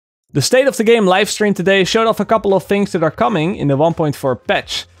The State of the Game livestream today showed off a couple of things that are coming in the 1.4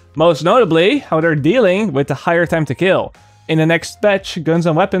 patch. Most notably, how they're dealing with the higher time to kill. In the next patch, guns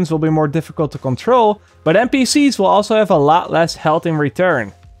and weapons will be more difficult to control, but NPCs will also have a lot less health in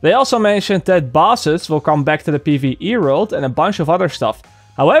return. They also mentioned that bosses will come back to the PvE world and a bunch of other stuff.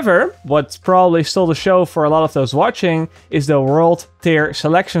 However, what's probably still the show for a lot of those watching is the world tier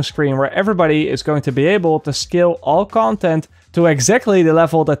selection screen, where everybody is going to be able to scale all content to exactly the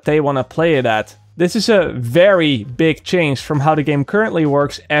level that they want to play it at. This is a very big change from how the game currently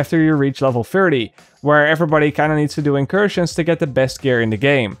works after you reach level 30, where everybody kind of needs to do incursions to get the best gear in the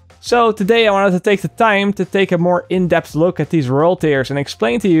game. So today I wanted to take the time to take a more in-depth look at these world tiers and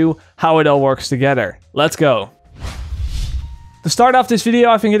explain to you how it all works together. Let's go! To start off this video,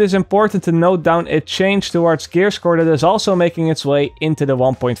 I think it is important to note down a change towards gear score that is also making its way into the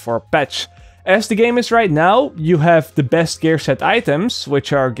 1.4 patch. As the game is right now, you have the best gear set items,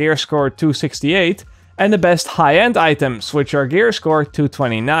 which are gear score 268, and the best high-end items, which are gear score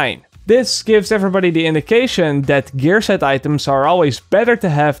 229. This gives everybody the indication that gear set items are always better to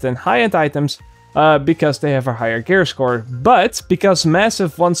have than high-end items because they have a higher gear score. But because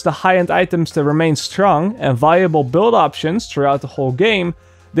Massive wants the high-end items to remain strong and viable build options throughout the whole game,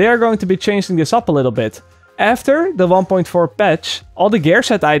 they are going to be changing this up a little bit. After the 1.4 patch, all the gear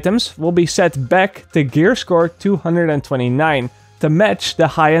set items will be set back to gear score 229 to match the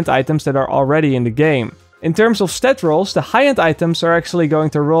high-end items that are already in the game. In terms of stat rolls, the high-end items are actually going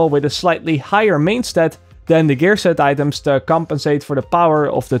to roll with a slightly higher main stat than the gear set items to compensate for the power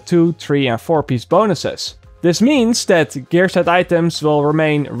of the 2, 3 and 4 piece bonuses. This means that gear set items will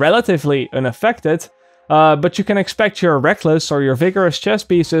remain relatively unaffected, but you can expect your reckless or your vigorous chest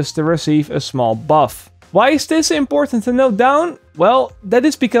pieces to receive a small buff. Why is this important to note down? Well, that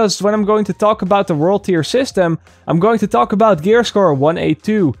is because when I'm going to talk about the world tier system, I'm going to talk about gear score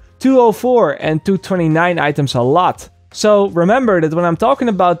 182, 204 and 229 items a lot. So remember that when I'm talking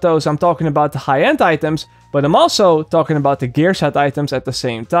about those, I'm talking about the high-end items, but I'm also talking about the gear set items at the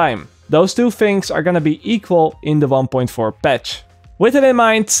same time. Those two things are going to be equal in the 1.4 patch. With it in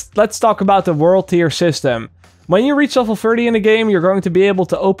mind, let's talk about the world tier system. When you reach level 30 in the game, you're going to be able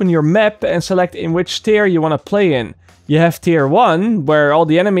to open your map and select in which tier you want to play in. You have tier 1, where all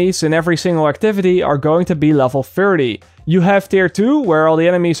the enemies in every single activity are going to be level 30. You have tier 2, where all the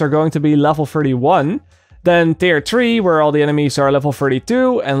enemies are going to be level 31. Then tier 3, where all the enemies are level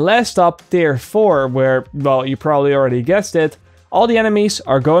 32. And last up, tier 4, where, well, you probably already guessed it, all the enemies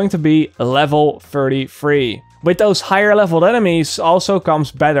are going to be level 33. With those higher leveled enemies also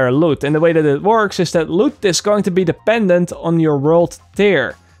comes better loot, and the way that it works is that loot is going to be dependent on your world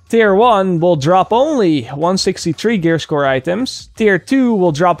tier. Tier 1 will drop only 163 gear score items, Tier 2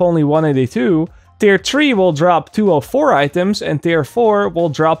 will drop only 182, Tier 3 will drop 204 items, and Tier 4 will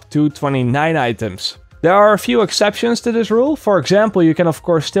drop 229 items. There are a few exceptions to this rule. For example, you can of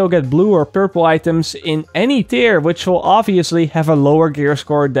course still get blue or purple items in any tier, which will obviously have a lower gear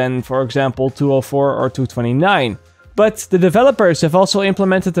score than, for example, 204 or 229. But the developers have also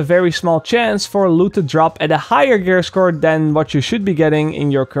implemented a very small chance for loot to drop at a higher gear score than what you should be getting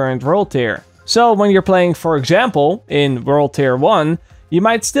in your current world tier. So when you're playing, for example, in world tier 1, you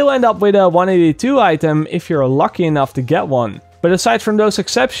might still end up with a 182 item if you're lucky enough to get one. But aside from those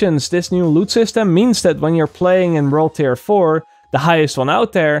exceptions, this new loot system means that when you're playing in World Tier 4, the highest one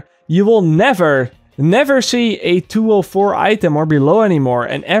out there, you will never see a 204 item or below anymore,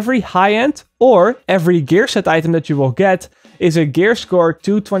 and every high-end or every gear set item that you will get is a gear score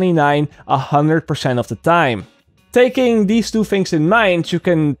 229 100% of the time. Taking these two things in mind, you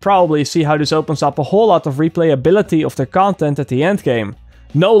can probably see how this opens up a whole lot of replayability of their content at the end game.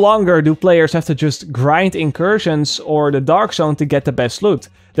 No longer do players have to just grind incursions or the Dark Zone to get the best loot.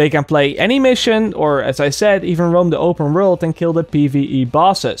 They can play any mission, or as I said, even roam the open world and kill the PvE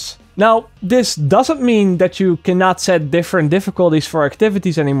bosses. Now, this doesn't mean that you cannot set different difficulties for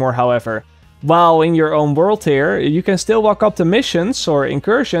activities anymore, however. While in your own world tier, you can still walk up to missions or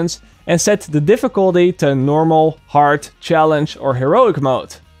incursions and set the difficulty to normal, hard, challenge or heroic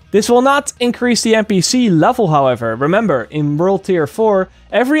mode. This will not increase the NPC level, however. Remember, in World Tier 4,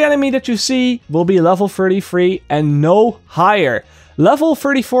 every enemy that you see will be level 33 and no higher. Level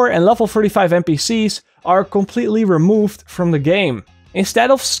 34 and level 35 NPCs are completely removed from the game. Instead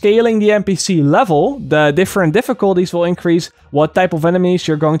of scaling the NPC level, the different difficulties will increase what type of enemies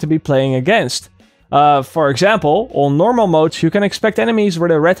you're going to be playing against. For example, on normal modes, you can expect enemies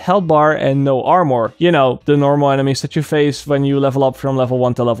with a red health bar and no armor. You know, the normal enemies that you face when you level up from level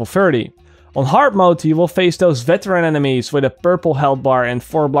 1 to level 30. On hard mode, you will face those veteran enemies with a purple health bar and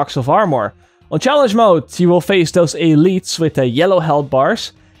 4 blocks of armor. On challenge mode, you will face those elites with the yellow health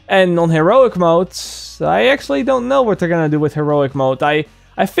bars. And on heroic mode, I actually don't know what they're gonna do with heroic mode. I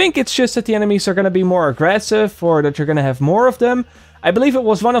think it's just that the enemies are gonna be more aggressive or that you're gonna have more of them. I believe it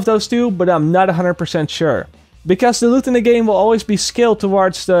was one of those two, but I'm not 100% sure. Because the loot in the game will always be scaled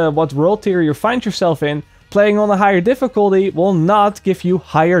towards what world tier you find yourself in, playing on a higher difficulty will not give you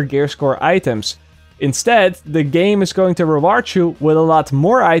higher gear score items. Instead, the game is going to reward you with a lot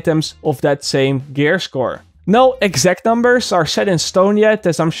more items of that same gear score. No exact numbers are set in stone yet,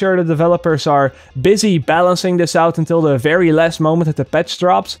 as I'm sure the developers are busy balancing this out until the very last moment that the patch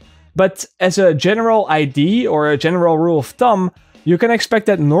drops. But as a general idea or a general rule of thumb, you can expect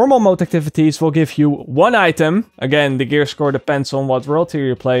that normal mode activities will give you 1 item. Again, the gear score depends on what world tier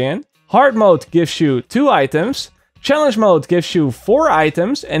you play in. Hard mode gives you 2 items. Challenge mode gives you 4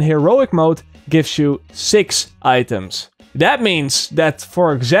 items. And heroic mode gives you 6 items. That means that,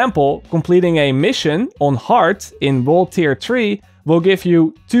 for example, completing a mission on hard in world tier 3 will give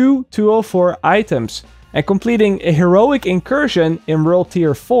you 2 204 items. And completing a heroic incursion in world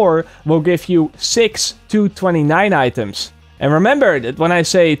tier 4 will give you 6 229 items. And remember that when I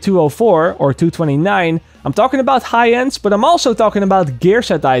say 204 or 229, I'm talking about high ends, but I'm also talking about gear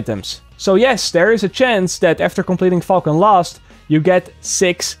set items. So yes, there is a chance that after completing Falcon Lost, you get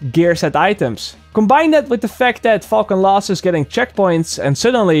 6 gear set items. Combine that with the fact that Falcon Lost is getting checkpoints and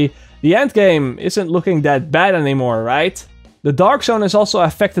suddenly the endgame isn't looking that bad anymore, right? The Dark Zone is also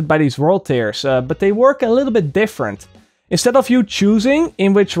affected by these world tiers, but they work a little bit different. Instead of you choosing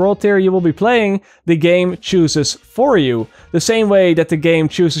in which world tier you will be playing, the game chooses for you, the same way that the game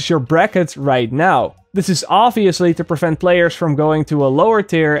chooses your bracket right now. This is obviously to prevent players from going to a lower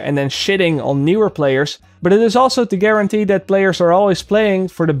tier and then shitting on newer players, but it is also to guarantee that players are always playing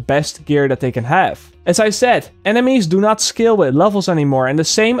for the best gear that they can have. As I said, enemies do not scale with levels anymore, and the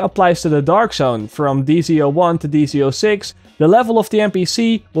same applies to the Dark Zone. From DZ01 to DZ06, the level of the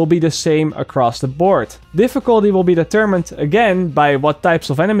NPC will be the same across the board. Difficulty will be determined, again, by what types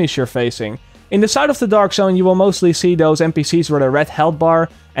of enemies you're facing. In the side of the Dark Zone, you will mostly see those NPCs with a red health bar,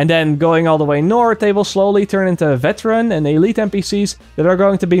 and then going all the way north, they will slowly turn into veteran and elite NPCs that are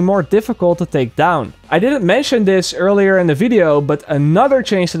going to be more difficult to take down. I didn't mention this earlier in the video, but another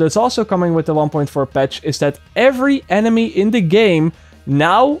change that is also coming with the 1.4 patch is that every enemy in the game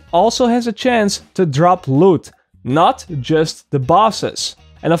now also has a chance to drop loot, not just the bosses.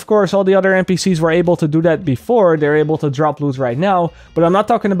 And of course, all the other NPCs were able to do that before, they're able to drop loot right now, but I'm not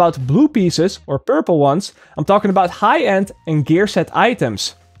talking about blue pieces or purple ones, I'm talking about high-end and gear set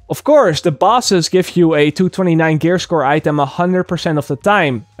items. Of course, the bosses give you a 229 gear score item 100% of the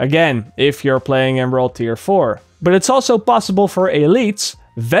time, again, if you're playing in World Tier 4. But it's also possible for elites,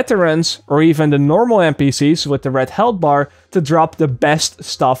 veterans, or even the normal NPCs with the red health bar to drop the best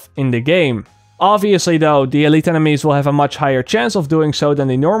stuff in the game. Obviously though, the elite enemies will have a much higher chance of doing so than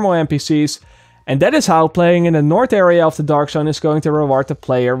the normal NPCs, and that is how playing in the north area of the Dark Zone is going to reward the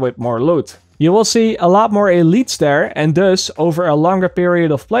player with more loot. You will see a lot more elites there, and thus, over a longer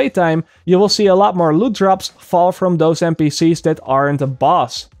period of playtime, you will see a lot more loot drops fall from those NPCs that aren't a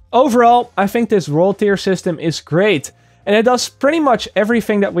boss. Overall, I think this world tier system is great, and it does pretty much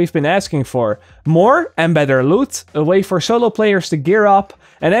everything that we've been asking for. More and better loot, a way for solo players to gear up,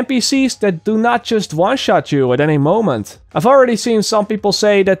 and NPCs that do not just one-shot you at any moment. I've already seen some people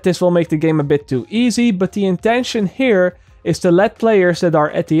say that this will make the game a bit too easy, but the intention here is to let players that are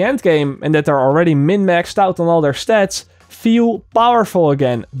at the end game and that are already min-maxed out on all their stats feel powerful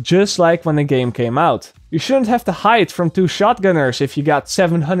again, just like when the game came out. You shouldn't have to hide from 2 shotgunners if you got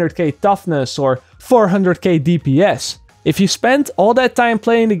 700k toughness or 400k DPS. If you spend all that time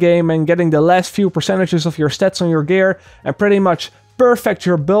playing the game and getting the last few percentages of your stats on your gear and pretty much perfect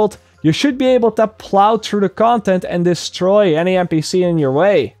your build, you should be able to plow through the content and destroy any NPC in your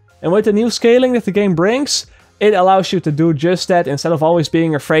way. And with the new scaling that the game brings, it allows you to do just that instead of always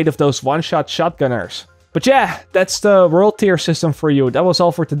being afraid of those one-shot shotgunners. But yeah, that's the world tier system for you. That was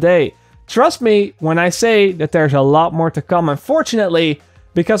all for today. Trust me when I say that there's a lot more to come. Unfortunately,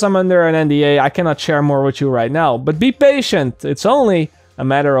 because I'm under an NDA, I cannot share more with you right now. But be patient, it's only a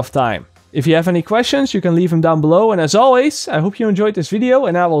matter of time. If you have any questions, you can leave them down below. And as always, I hope you enjoyed this video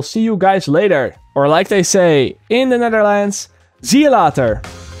and I will see you guys later. Or like they say in the Netherlands, zie je later.